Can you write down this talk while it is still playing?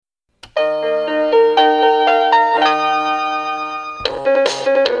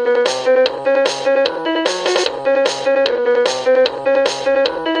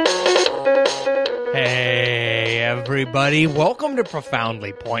everybody. Welcome to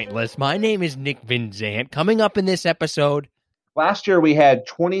Profoundly Pointless. My name is Nick Vinzant. Coming up in this episode... Last year, we had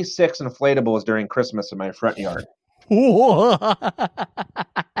 26 inflatables during Christmas in my front yard.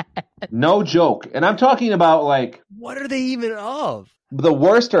 No joke. And I'm talking about, like... What are they even of? The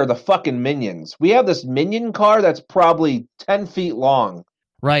worst are the fucking Minions. We have this Minion car that's probably 10 feet long.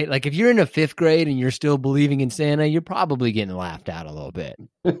 Right, like if you're in a 5th grade and you're still believing in Santa, you're probably getting laughed at a little bit.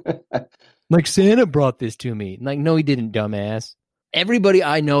 Like, Santa brought this to me. Like, no, he didn't, dumbass. Everybody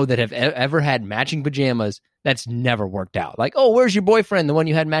I know that have ever had matching pajamas, that's never worked out. Like, oh, where's your boyfriend, the one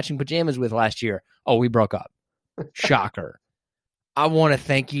you had matching pajamas with last year? Oh, we broke up. Shocker. I want to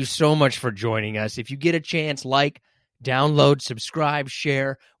thank you so much for joining us. If you get a chance, like, download, subscribe,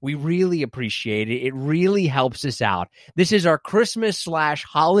 share. We really appreciate it. It really helps us out. This is our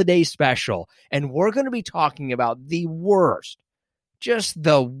Christmas/holiday special, and we're going to be talking about the worst, just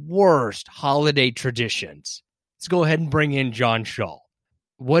the worst holiday traditions. Let's go ahead and bring in John Shull.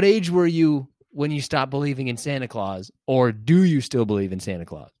 What age were you when you stopped believing in Santa Claus, or do you still believe in Santa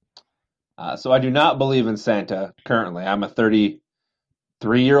Claus? So I do not believe in Santa currently. I'm a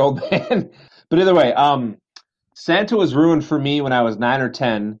 33-year-old man. But either way, Santa was ruined for me when I was 9 or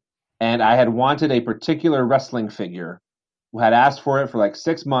 10, and I had wanted a particular wrestling figure. I had asked for it for like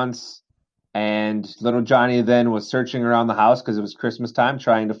 6 months, and little Johnny then was searching around the house because it was Christmas time,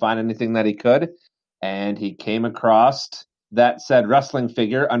 trying to find anything that he could, and he came across that said wrestling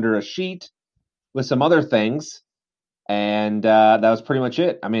figure under a sheet with some other things, and that was pretty much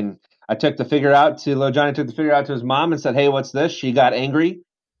it. I mean, I took the figure out to little Johnny, took the figure out to his mom and said, "Hey, what's this?" She got angry,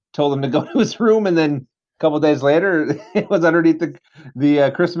 told him to go to his room, and then a couple of days later, it was underneath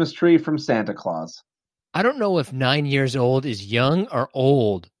the Christmas tree from Santa Claus. I don't know if 9 years old is young or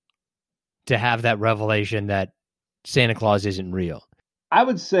old to have that revelation that Santa Claus isn't real. I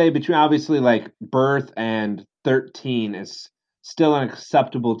would say between obviously like birth and 13 is still an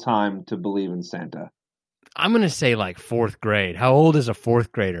acceptable time to believe in Santa. I'm going to say like 4th grade. How old is a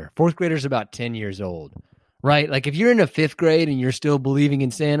 4th grader? 4th grader's about 10 years old, right? Like if you're in a 5th grade and you're still believing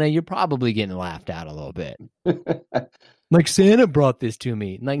in Santa, you're probably getting laughed at a little bit. Like, Santa brought this to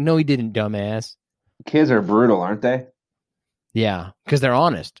me. Like, no, he didn't, dumbass. Kids are brutal, aren't they? Yeah, because they're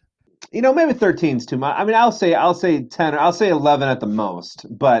honest. You know, maybe 13's too much. I mean, I'll say 10, or I'll say 11 at the most.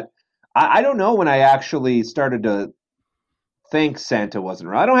 But I don't know when I actually started to think Santa wasn't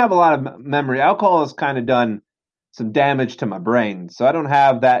real. I don't have a lot of memory. Alcohol has kind of done some damage to my brain, so I don't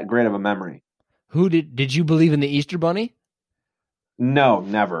have that great of a memory. Who did you believe in the Easter Bunny? No,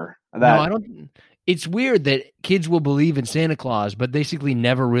 never. No, I don't. It's weird that kids will believe in Santa Claus, but basically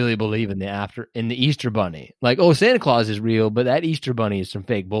never really believe in the Easter Bunny. Like, oh, Santa Claus is real, but that Easter Bunny is some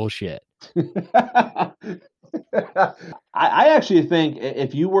fake bullshit. I actually think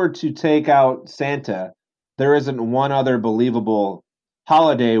if you were to take out Santa, there isn't one other believable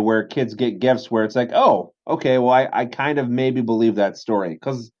holiday where kids get gifts where it's like, oh, okay, well, I kind of maybe believe that story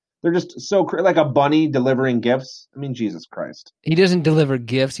because they're just so like a bunny delivering gifts. I mean, Jesus Christ. He doesn't deliver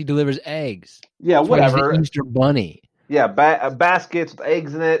gifts. He delivers eggs. Yeah, That's whatever. He's the Easter Bunny. Yeah, baskets with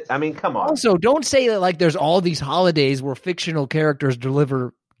eggs in it. I mean, come on. Also, don't say that like there's all these holidays where fictional characters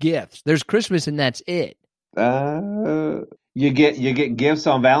deliver gifts. There's Christmas and that's it. You get gifts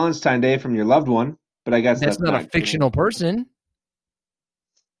on Valentine's Day from your loved one, but I guess that's not a fictional person.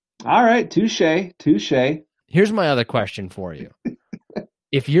 All right, touche. Here's my other question for you.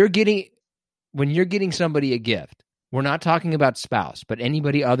 When you're getting somebody a gift, we're not talking about spouse, but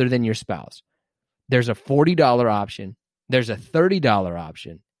anybody other than your spouse, there's a $40 option, there's a $30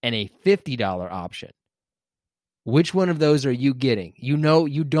 option, and a $50 option. Which one of those are you getting? You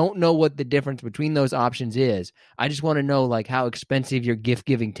don't know what the difference between those options is. I just want to know like how expensive your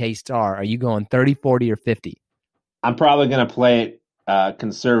gift-giving tastes are. Are you going 30, 40, or 50? I'm probably going to play it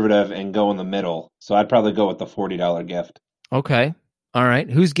conservative and go in the middle. So I'd probably go with the $40 gift. Okay. All right.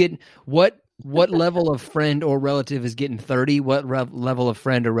 Who's getting what level of friend or relative is getting 30? What level of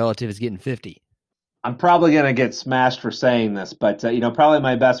friend or relative is getting 50? I'm probably going to get smashed for saying this, but probably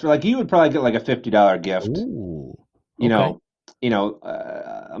my best for like you would probably get like a $50 gift. Ooh. Okay.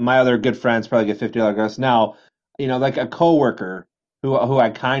 My other good friends probably get $50 gifts. Now, like a coworker who I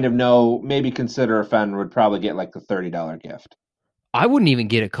kind of know, maybe consider a friend, would probably get like the $30 gift. I wouldn't even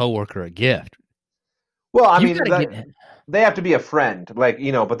get a coworker a gift. Well, I mean, they have to be a friend, like,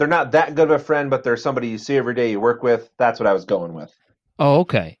 but they're not that good of a friend, but they're somebody you see every day, you work with. That's what I was going with. Oh,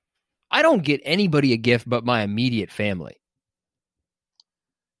 okay. I don't get anybody a gift but my immediate family.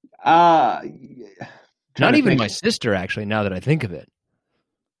 Not even my sister, actually, now that I think of it.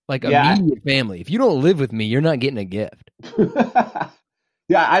 Like, immediate family. If you don't live with me, you're not getting a gift.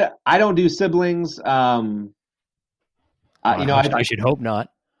 Yeah, I don't do siblings. I should hope not.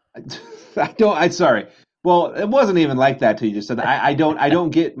 I don't. I sorry. Well, it wasn't even like that till you just said that. I don't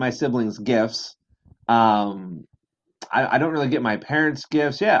get my siblings gifts. I don't really get my parents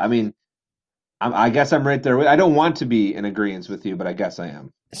gifts. Yeah, I mean, I guess I'm right there. I don't want to be in agreement with you, but I guess I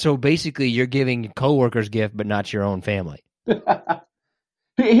am. So basically, you're giving coworkers gift, but not your own family.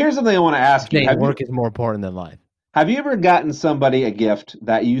 Here's something I want to ask you. Work is more important than life. Have you ever gotten somebody a gift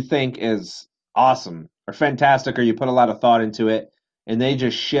that you think is awesome or fantastic, or you put a lot of thought into it, and they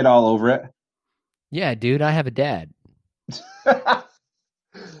just shit all over it? Yeah, dude, I have a dad.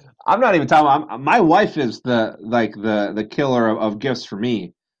 I'm not even talking. My wife is the killer of gifts for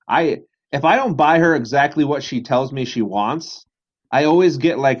me. If I don't buy her exactly what she tells me she wants, I always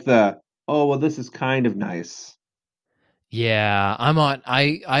get like oh well, this is kind of nice. Yeah,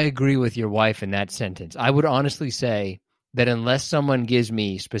 I agree with your wife in that sentence. I would honestly say that unless someone gives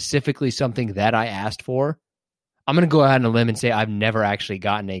me specifically something that I asked for, I'm going to go out on a limb and say I've never actually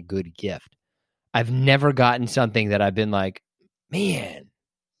gotten a good gift. I've never gotten something that I've been like, man,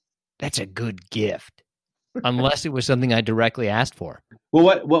 that's a good gift. Unless it was something I directly asked for.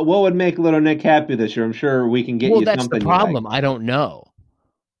 Well, what would make little Nick happy this year? I'm sure we can get you something. Well, that's the problem. I don't know.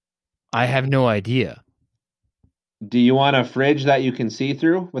 I have no idea. Do you want a fridge that you can see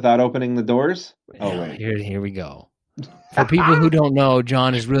through without opening the doors? Oh, wait. Here we go. For people who don't know,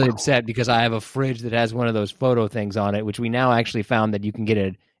 John is really upset because I have a fridge that has one of those photo things on it, which we now actually found that you can get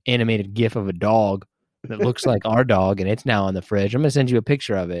an animated GIF of a dog that looks like our dog, and it's now on the fridge. I'm going to send you a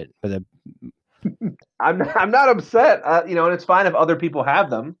picture of it. I'm not upset, and it's fine if other people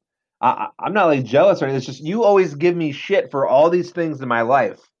have them. I'm not like jealous or anything. It's just you always give me shit for all these things in my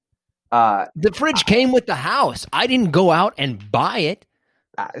life. The fridge came with the house. I didn't go out and buy it.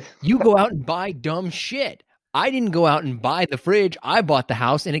 You go out and buy dumb shit. I didn't go out and buy the fridge. I bought the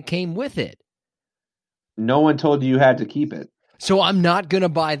house and it came with it. No one told you had to keep it. So I'm not going to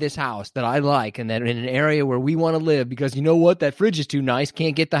buy this house that I like and that in an area where we want to live because you know what? That fridge is too nice.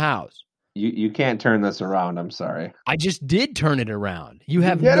 Can't get the house. You can't turn this around. I'm sorry. I just did turn it around. You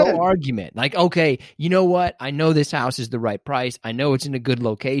have no argument. Like, okay, you know what? I know this house is the right price. I know it's in a good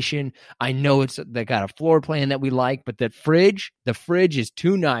location. I know they got a floor plan that we like, but the fridge is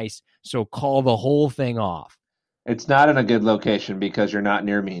too nice. So call the whole thing off. It's not in a good location because you're not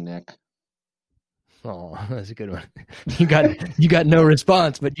near me, Nick. Oh, that's a good one. You got no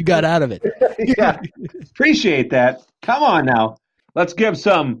response, but you got out of it. Yeah, appreciate that. Come on now. Let's give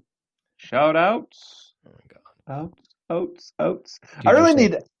some shout outs. Oh my God. Oats.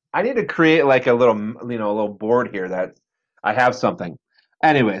 I need to create like a little board here that I have something.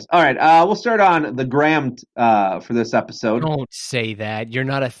 Anyways, all right. We'll start on the gram for this episode. Don't say that. You're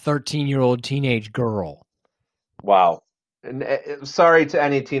not a 13-year-old teenage girl. Wow. And sorry to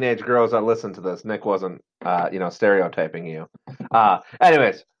any teenage girls that listen to this. Nick wasn't, stereotyping you.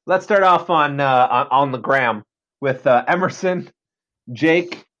 Anyways, let's start off on the gram with Emerson,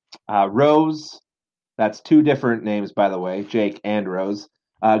 Jake, Rose. That's two different names, by the way, Jake and Rose.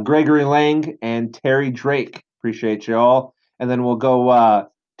 Gregory Lang and Terry Drake. Appreciate you all. And then we'll go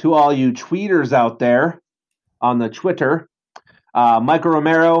to all you tweeters out there on the Twitter. Michael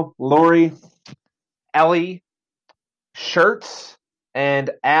Romero, Lori, Ellie, Shirts, and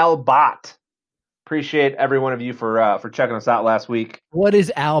Al Bot. Appreciate every one of you for checking us out last week. What is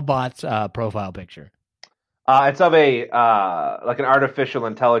Al Bot's profile picture? It's of a like an artificial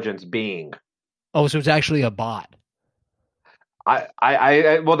intelligence being. Oh, so it's actually a bot. When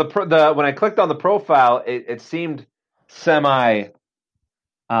I clicked on the profile, it seemed semi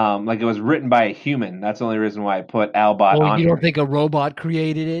like it was written by a human. That's the only reason why I put Al Bot on. You don't think a robot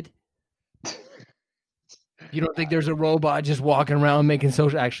created it? You don't think there's a robot just walking around making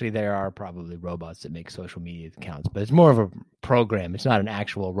social? Actually, there are probably robots that make social media accounts, but it's more of a program. It's not an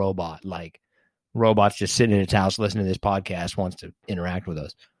actual robot. Like robots just sitting in its house listening to this podcast wants to interact with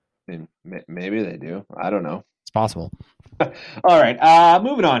us. Maybe they do. I don't know. It's possible. All right.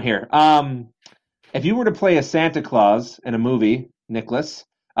 Moving on here. If you were to play a Santa Claus in a movie, Nicholas,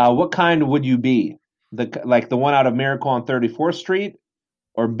 what kind would you be? The one out of Miracle on 34th Street,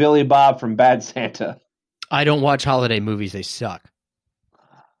 or Billy Bob from Bad Santa? I don't watch holiday movies. They suck.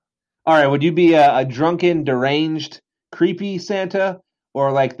 All right. Would you be a drunken, deranged, creepy Santa,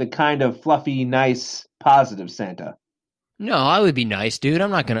 or like the kind of fluffy, nice, positive Santa? No, I would be nice, dude.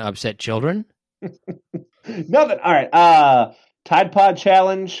 I'm not going to upset children. Nothing. All right. Tide Pod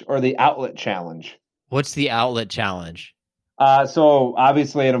Challenge or the Outlet Challenge? What's the Outlet Challenge? So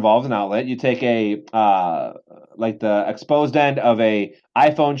obviously it involves an outlet. You take like the exposed end of a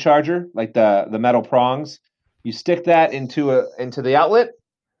iPhone charger, like the metal prongs. You stick that into the outlet,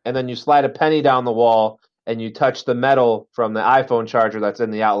 and then you slide a penny down the wall, and you touch the metal from the iPhone charger that's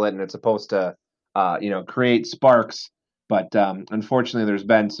in the outlet, and it's supposed to, create sparks. But unfortunately, there's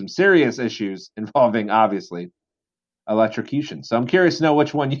been some serious issues involving, obviously, electrocution. So I'm curious to know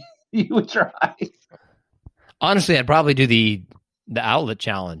which one you would try. Honestly, I'd probably do the outlet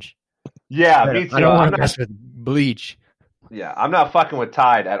challenge. Yeah, me too. I don't want to mess with bleach. Yeah, I'm not fucking with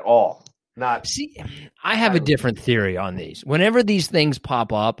Tide at all. See, I have a different theory on these. Whenever these things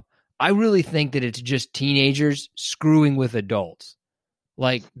pop up, I really think that it's just teenagers screwing with adults.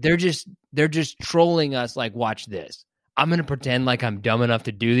 Like they're just trolling us. Like, watch this. I'm going to pretend like I'm dumb enough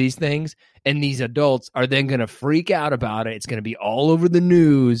to do these things, and these adults are then going to freak out about it. It's going to be all over the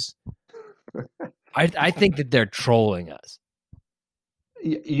news. I think that they're trolling us.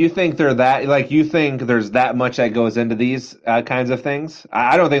 You think they're that, like, you think there's that much that goes into these kinds of things?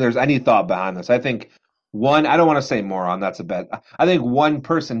 I don't think there's any thought behind this. I think I don't want to say moron, that's a bet. I think one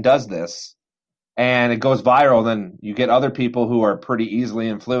person does this and it goes viral, then you get other people who are pretty easily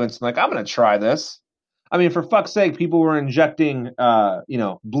influenced, like, I'm going to try this. I mean, for fuck's sake, people were injecting,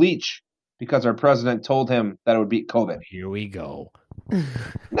 bleach because our president told him that it would beat COVID. Here we go.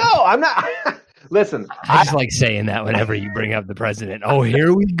 No, I'm not. Listen, I just like saying that whenever you bring up the president. Oh,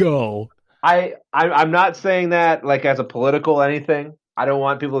 here we go. I'm not saying that like as a political anything. I don't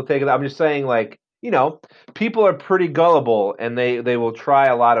want people to take it. I'm just saying, like, people are pretty gullible and they will try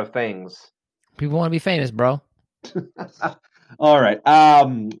a lot of things. People want to be famous, bro. All right.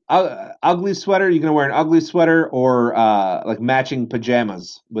 Ugly sweater. You gonna wear an ugly sweater or like matching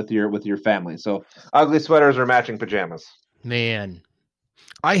pajamas with your family? So ugly sweaters or matching pajamas. Man,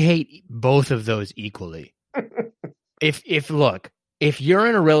 I hate both of those equally. If you're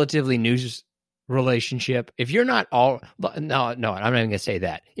in a relatively new relationship, if you're not all, no, I'm not even going to say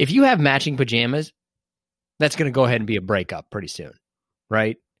that. If you have matching pajamas, that's going to go ahead and be a breakup pretty soon,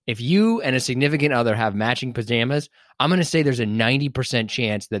 right? If you and a significant other have matching pajamas, I'm going to say there's a 90%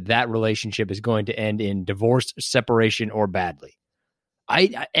 chance that relationship is going to end in divorce, separation, or badly.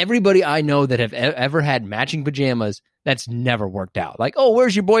 Everybody I know that have ever had matching pajamas, that's never worked out. Like, oh,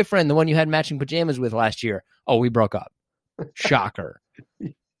 where's your boyfriend? The one you had matching pajamas with last year. Oh, we broke up. Shocker.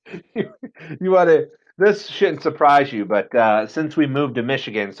 This shouldn't surprise you, but since we moved to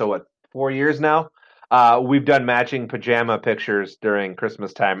Michigan, so what, 4 years now, we've done matching pajama pictures during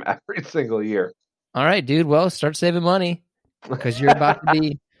Christmas time every single year. All right, dude. Well, start saving money because you're about to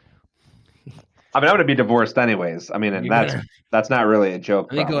be. I mean, I'm going to be divorced anyways. I mean, and that's not really a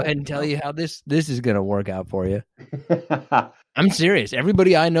joke. Let me go ahead and tell you how this is going to work out for you. I'm serious.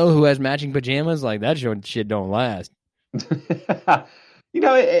 Everybody I know who has matching pajamas, like, that shit don't last.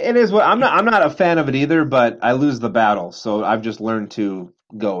 It is what I'm not a fan of it either, but I lose the battle, so I've just learned to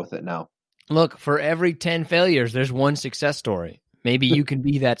go with it now. Look, for every 10 failures, there's one success story. Maybe you can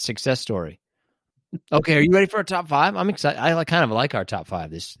be that success story. Okay, are you ready for our top 5? I'm excited. I kind of like our top 5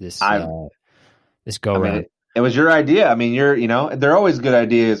 this go around. It was your idea. I mean, they're always good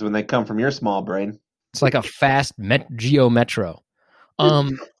ideas when they come from your small brain. It's like a fast Geo Metro.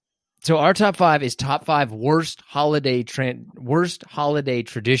 So our top 5 is top 5 worst holiday traditions,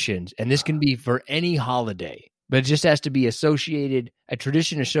 and this can be for any holiday, but it just has to be a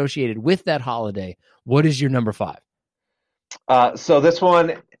tradition associated with that holiday. What is your number 5? So this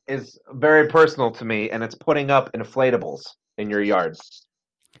one is very personal to me, and it's putting up inflatables in your yard.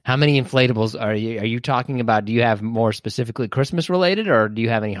 How many inflatables are you talking about? Do you have more specifically Christmas related, or do you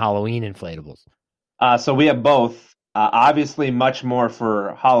have any Halloween inflatables? So we have both. Obviously, much more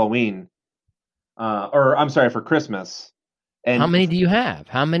for Halloween, for Christmas. And how many do you have?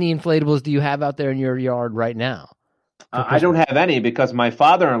 How many inflatables do you have out there in your yard right now? I don't have any because my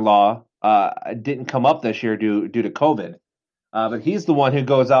father-in-law didn't come up this year due to COVID. But he's the one who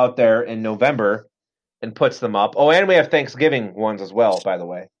goes out there in November and puts them up. Oh, and we have Thanksgiving ones as well, by the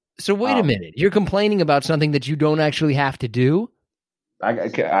way. So wait a minute. You're complaining about something that you don't actually have to do?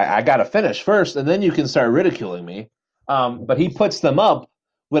 I got to finish first, and then you can start ridiculing me. But he puts them up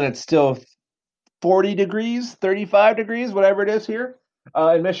when it's still 40 degrees, 35 degrees, whatever it is here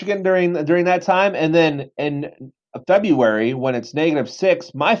in Michigan during that time. And then in February, when it's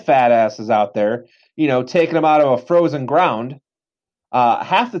 -6, my fat ass is out there, taking them out of a frozen ground.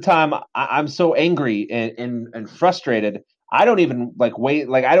 Half the time, I'm so angry and frustrated. I don't even wait.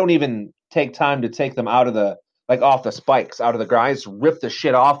 I don't even take time to take them out of off the spikes, out of the ground. I just rip the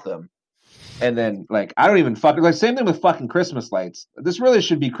shit off them. And then, I don't even same thing with fucking Christmas lights. This really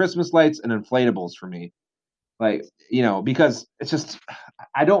should be Christmas lights and inflatables for me. Because it's just,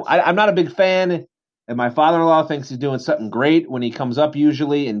 I'm not a big fan. And my father-in-law thinks he's doing something great when he comes up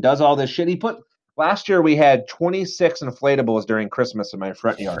usually and does all this shit. Last year we had 26 inflatables during Christmas in my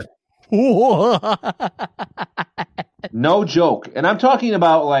front yard. No joke. And I'm talking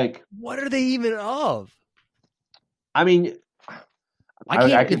about like, what are they even of? I mean, I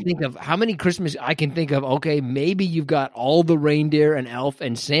can't even think of how many Christmas I can think of. Okay, maybe you've got all the reindeer and elf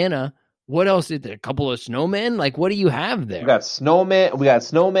and Santa. What else is there? A couple of snowmen? Like, what do you have there? We got snowmen.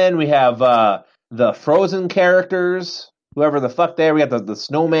 We have the Frozen characters, whoever the fuck they are. We got the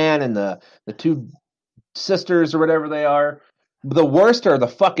snowman and the two sisters or whatever they are. The worst are the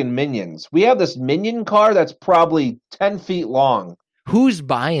fucking minions. We have this minion car that's probably 10 feet long. Who's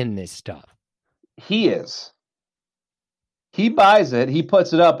buying this stuff? He is. He buys it, he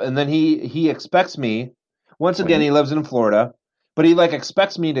puts it up, and then he expects me. Once again, he lives in Florida, but he like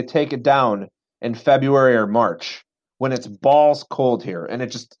expects me to take it down in February or March when it's balls cold here, and it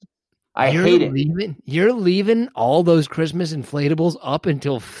just I hate it. You're leaving all those Christmas inflatables up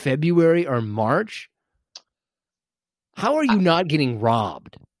until February or March? How are you not getting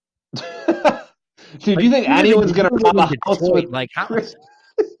robbed? Dude, do you think anyone's going to rob a house with like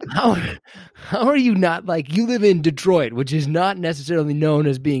how are you not like you live in Detroit, which is not necessarily known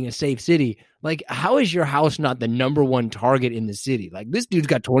as being a safe city? Like, how is your house not the number one target in the city? Like, this dude's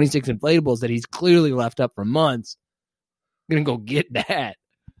got 26 inflatables that he's clearly left up for months. I'm gonna go get that.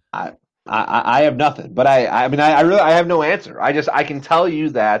 I have nothing, but I mean I have no answer. I can tell you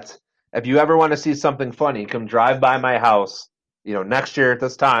that if you ever want to see something funny, come drive by my house, next year at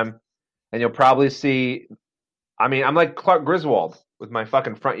this time, and you'll probably see. I mean, I'm like Clark Griswold with my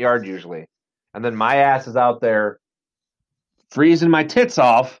fucking front yard usually, and then my ass is out there freezing my tits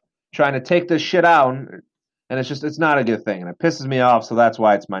off trying to take this shit out, and it's not a good thing, and it pisses me off. So that's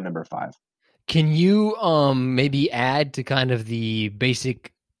why it's my number 5. Can you maybe add to kind of the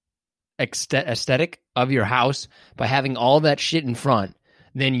basic aesthetic of your house by having all that shit in front?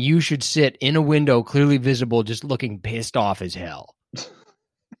 Then you should sit in a window clearly visible, just looking pissed off as hell.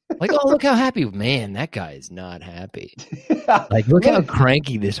 Like, oh, look how happy. Man, that guy is not happy. Like, look how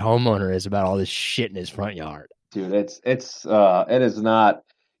cranky this homeowner is about all this shit in his front yard. Dude, it is not.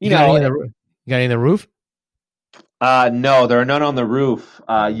 You got any in the roof? No, there are none on the roof.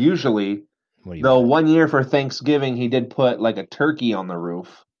 Usually, though, one year for Thanksgiving, he did put like a turkey on the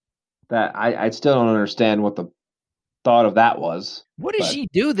roof. That I still don't understand what the thought of that was. What does he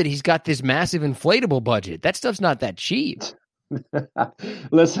do that he's got this massive inflatable budget? That stuff's not that cheap.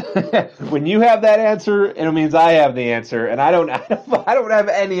 Listen, when you have that answer, it means I have the answer, and I don't have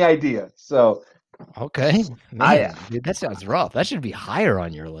any idea. So, okay, man, dude, that sounds rough. That should be higher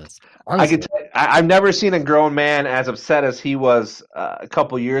on your list. Honestly. I've never seen a grown man as upset as he was a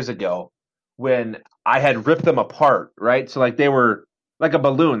couple years ago when I had ripped them apart. Right, so like they were like a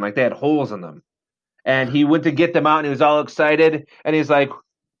balloon, like they had holes in them, and he went to get them out, and he was all excited, and he's like,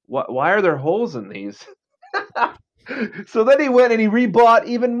 "Why are there holes in these?" So then he went and he rebought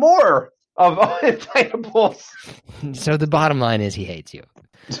even more of inflatables. So the bottom line is he hates you.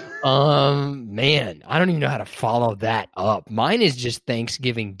 Man, I don't even know how to follow that up. Mine is just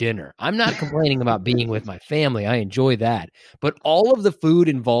Thanksgiving dinner. I'm not complaining about being with my family. I enjoy that. But all of the food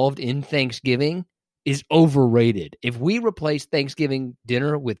involved in Thanksgiving is overrated. If we replace Thanksgiving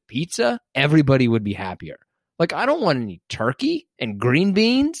dinner with pizza, everybody would be happier. Like, I don't want any turkey and green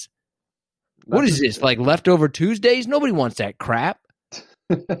beans. What is this, like leftover Tuesdays? Nobody wants that crap.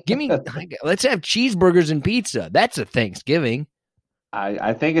 Let's have cheeseburgers and pizza. That's a Thanksgiving.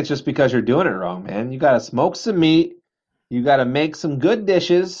 I think it's just because you're doing it wrong, man. You got to smoke some meat. You got to make some good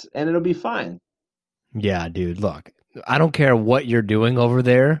dishes, and it'll be fine. Yeah, dude, look, I don't care what you're doing over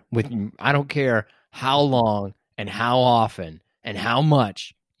there. I don't care how long and how often and how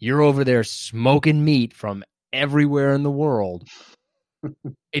much you're over there smoking meat from everywhere in the world.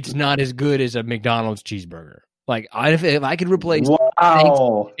 It's not as good as a McDonald's cheeseburger. Like, if I could replace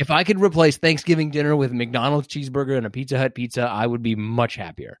if I could replace Thanksgiving dinner with McDonald's cheeseburger and a Pizza Hut pizza, I would be much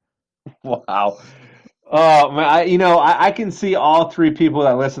happier. Wow. Oh, man, I can see all 3 people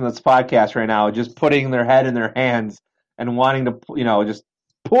that listen to this podcast right now just putting their head in their hands and wanting to, just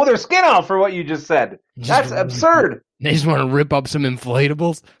pull their skin off for what you just said. That's absurd. They just want to rip up some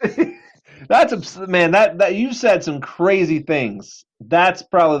inflatables. That's man. That you said some crazy things. That's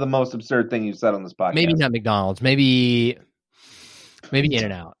probably the most absurd thing you've said on this podcast. Maybe not McDonald's. Maybe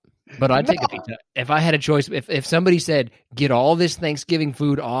In-N-Out. But I'd take a pizza if I had a choice. If somebody said, "Get all this Thanksgiving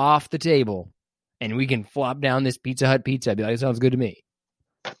food off the table, and we can flop down this Pizza Hut pizza," I'd be like, "It sounds good to me."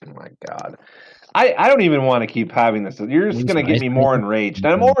 Oh my God, I don't even want to keep having this. You're just going to get me more enraged,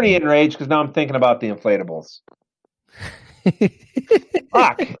 and I'm already enraged because now I'm thinking about the inflatables.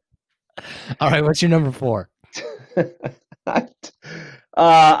 Fuck. All right, what's your number 4?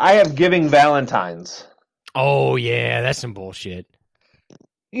 I have Giving Valentines. Oh yeah, that's some bullshit.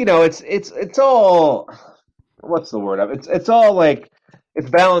 it's all, what's the word of it? It's all like, it's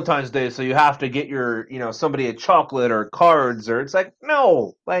Valentine's Day, so you have to get your, somebody a chocolate or cards, or it's like,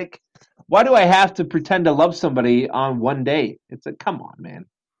 no, like, why do I have to pretend to love somebody on one day? It's like, come on, man.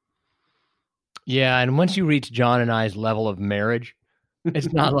 Yeah, and once you reach John and I's level of marriage,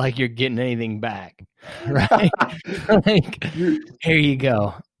 it's not like you're getting anything back, right? Like, here you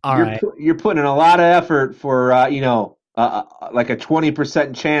go. All right. You're putting in a lot of effort for, like a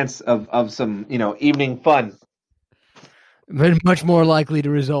 20% chance of some, evening fun. But much more likely to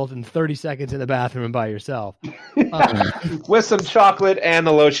result in 30 seconds in the bathroom by yourself. With some chocolate and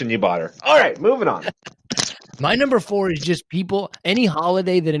the lotion you bought her. All right, moving on. My number 4 is just people, any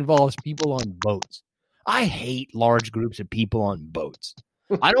holiday that involves people on boats. I hate large groups of people on boats.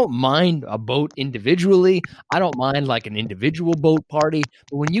 I don't mind a boat individually. I don't mind like an individual boat party.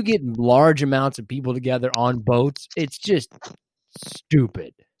 But when you get large amounts of people together on boats, it's just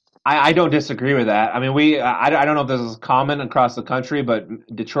stupid. I don't disagree with that. I mean, I don't know if this is common across the country, but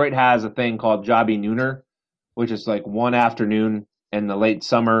Detroit has a thing called Jobbie Nooner, which is like one afternoon in the late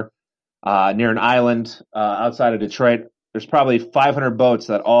summer near an island outside of Detroit. There's probably 500 boats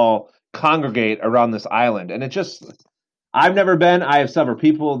that all congregate around this island, and I've never been. I have several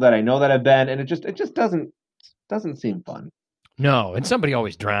people that I know that have been, and it just doesn't seem fun. No, and somebody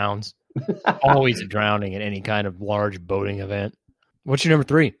always drowns. Always a drowning at any kind of large boating event. What's your number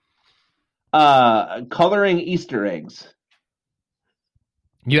 3? Coloring Easter eggs.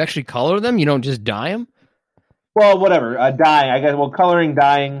 You actually color them? You don't just dye them? Well, whatever. Dyeing, I guess. Well, coloring,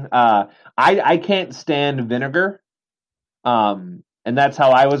 dyeing. I can't stand vinegar. And that's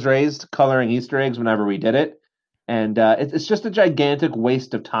how I was raised, coloring Easter eggs whenever we did it. And it's just a gigantic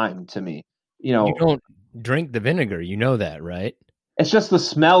waste of time to me. You don't drink the vinegar. You know that, right? It's just the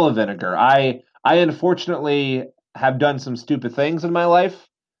smell of vinegar. I unfortunately have done some stupid things in my life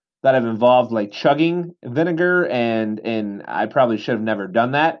that have involved like chugging vinegar, and I probably should have never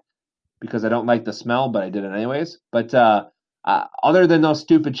done that because I don't like the smell, but I did it anyways. But other than those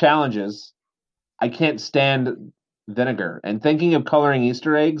stupid challenges, I can't stand vinegar. And thinking of coloring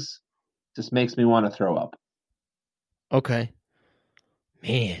Easter eggs just makes me want to throw up. Okay.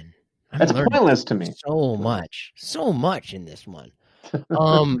 Man. That's pointless to me. So much in this one.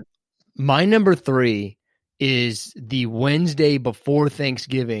 My number 3 is the Wednesday before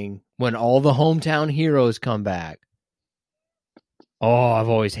Thanksgiving when all the hometown heroes come back. Oh, I've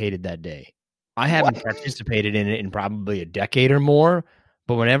always hated that day. I haven't participated in it in probably a decade or more,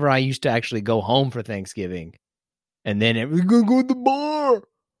 but whenever I used to actually go home for Thanksgiving, and then we're going to go to the bar.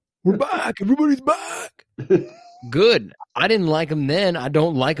 We're back. Everybody's back. Good. I didn't like them then. I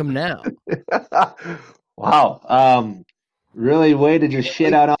don't like them now. Wow. Really way to just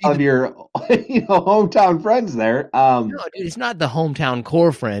shit out all of your hometown friends there. No, dude, it's not the hometown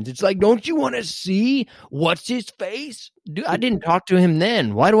core friends. It's like, don't you want to see what's his face? Dude, I didn't talk to him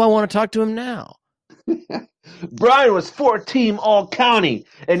then. Why do I want to talk to him now? Brian was 4-team all county,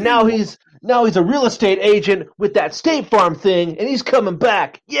 and now he's a real estate agent with that State Farm thing, and he's coming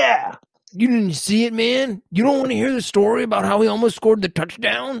back. Yeah. You didn't see it, man? You don't want to hear the story about how he almost scored the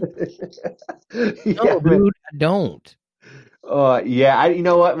touchdown? No, dude, I don't. Yeah. You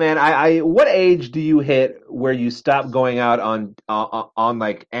know what, man? What age do you hit where you stop going out on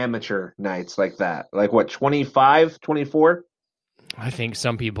like amateur nights like that? Like what, 25, 24? I think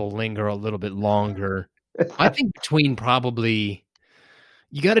some people linger a little bit longer. I think between probably,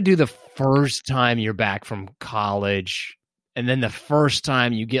 you got to do the first time you're back from college, and then the first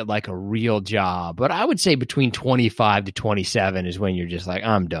time you get like a real job. But I would say between 25 to 27 is when you're just like,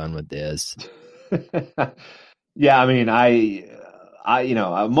 I'm done with this. Yeah, I mean,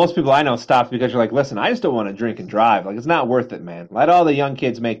 most people I know stop because you're like, listen, I just don't want to drink and drive. Like, it's not worth it, man. Let all the young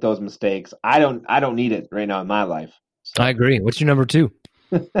kids make those mistakes. I don't need it right now in my life. So. I agree. What's your number 2?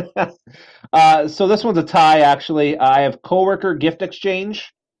 So this one's a tie, actually. I have coworker gift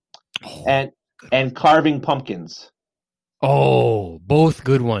exchange and carving pumpkins. Oh, both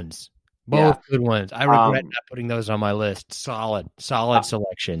good ones. Good ones. I regret not putting those on my list. Solid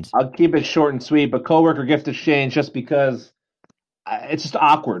selections. I'll keep it short and sweet, but coworker gift exchange just because it's just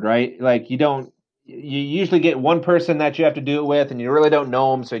awkward, right? Like you usually get one person that you have to do it with, and you really don't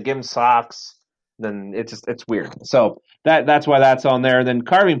know them, so you give them socks. Then it's weird. So that's why that's on there. Then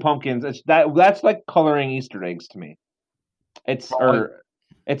carving pumpkins, that's like coloring Easter eggs to me. It's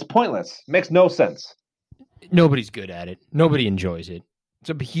pointless. Makes no sense. Nobody's good at it. Nobody enjoys it. It's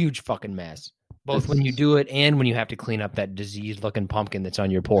a huge fucking mess. Both when you do it and when you have to clean up that diseased-looking pumpkin that's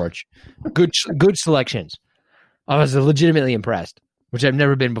on your porch. Good selections. I was legitimately impressed. which I've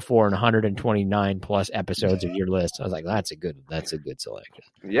never been before in 129 plus episodes of your list. I was like, that's a good selection.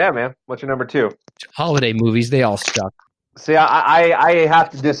 Yeah, man. What's your number 2? Holiday movies, they all suck. See, I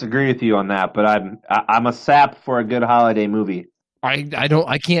have to disagree with you on that, but I'm a sap for a good holiday movie.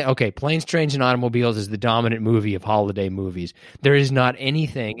 I can't. Okay, Planes, Trains, and Automobiles is the dominant movie of holiday movies. There is not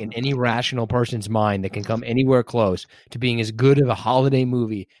anything in any rational person's mind that can come anywhere close to being as good of a holiday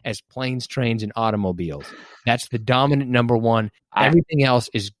movie as Planes, Trains, and Automobiles. That's the dominant number one. Everything else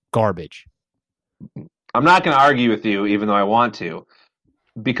is garbage. I'm not going to argue with you, even though I want to,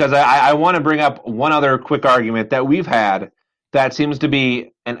 because I want to bring up one other quick argument that we've had that seems to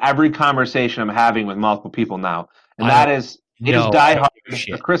be in every conversation I'm having with multiple people now, and that is... It is Die Hard,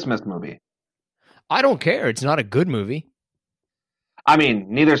 a Christmas movie. I don't care. It's not a good movie. I mean,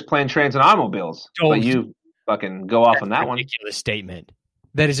 neither is Planes, Trains, and Automobiles. But you fucking go off on that one. Ridiculous statement.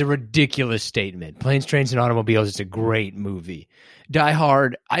 That is a ridiculous statement. Planes, Trains, and Automobiles is a great movie. Die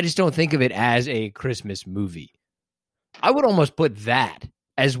Hard, I just don't think of it as a Christmas movie. I would almost put that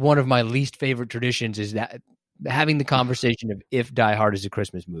as one of my least favorite traditions, is that having the conversation of if Die Hard is a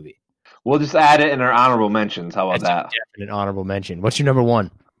Christmas movie. We'll just add it in our honorable mentions. How about that? Definite honorable mention. What's your number 1?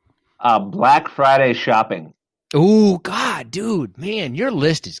 Black Friday shopping. Oh, God, dude. Man, your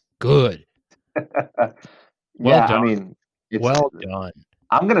list is good. Well done. I mean, well done.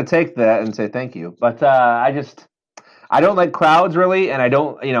 I'm going to take that and say thank you. But I don't like crowds, really. And I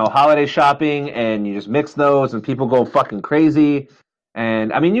don't, holiday shopping, and you just mix those and people go fucking crazy.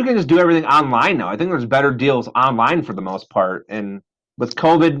 And, I mean, you can just do everything online now. I think there's better deals online for the most part. And with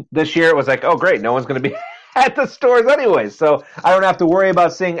COVID this year, it was like, oh, great, no one's going to be at the stores anyways. So I don't have to worry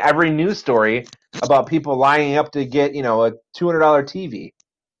about seeing every news story about people lining up to get, a $200 TV.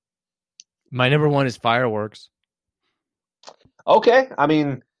 My number 1 is fireworks. Okay. I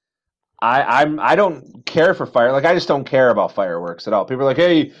mean, I don't care for I just don't care about fireworks at all. People are like,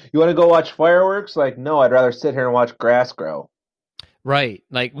 hey, you want to go watch fireworks? Like, no, I'd rather sit here and watch grass grow. Right.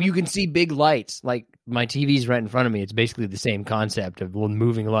 Like, you can see big lights. Like, my TV's right in front of me. It's basically the same concept of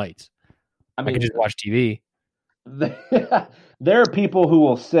moving lights. I can just watch TV. There are people who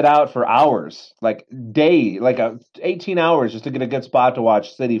will sit out for hours, 18 hours just to get a good spot to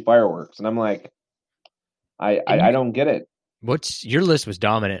watch city fireworks. And I'm like, I don't get it. Your list was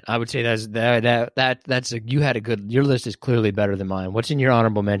dominant. I would say you had a good, your list is clearly better than mine. What's in your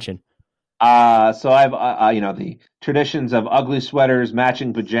honorable mention? So I've, the traditions of ugly sweaters,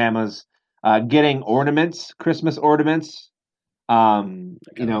 matching pajamas, getting ornaments, Christmas ornaments.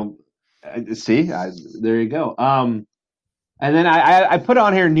 See, there you go. And then I put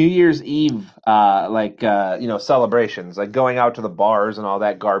on here New Year's Eve, celebrations, like going out to the bars and all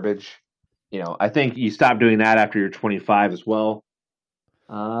that garbage. I think you stop doing that after you're 25 as well.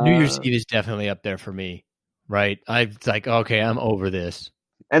 New Year's Eve is definitely up there for me, right? It's like, okay, I'm over this.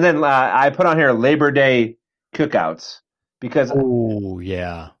 And then I put on here Labor Day cookouts because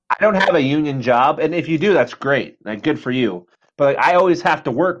yeah, I don't have a union job, and if you do, that's great, good for you. But I always have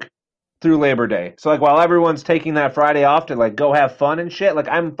to work through Labor Day, so while everyone's taking that Friday off to go have fun and shit,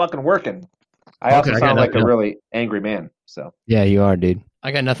 I'm fucking working. I also sound like a really angry man. So yeah, you are, dude.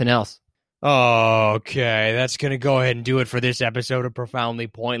 I got nothing else. Okay, that's going to go ahead and do it for this episode of Profoundly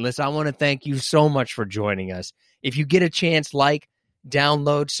Pointless. I want to thank you so much for joining us. If you get a chance,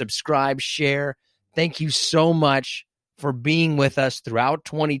 download, subscribe, share. Thank you so much for being with us throughout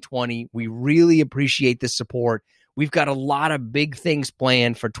 2020. We really appreciate the support. We've got a lot of big things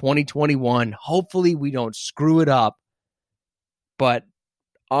planned for 2021. Hopefully we don't screw it up. But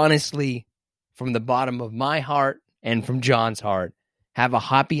honestly, from the bottom of my heart and from John's heart, have a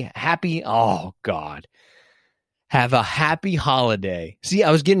happy holiday. See,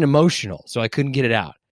 I was getting emotional, so I couldn't get it out.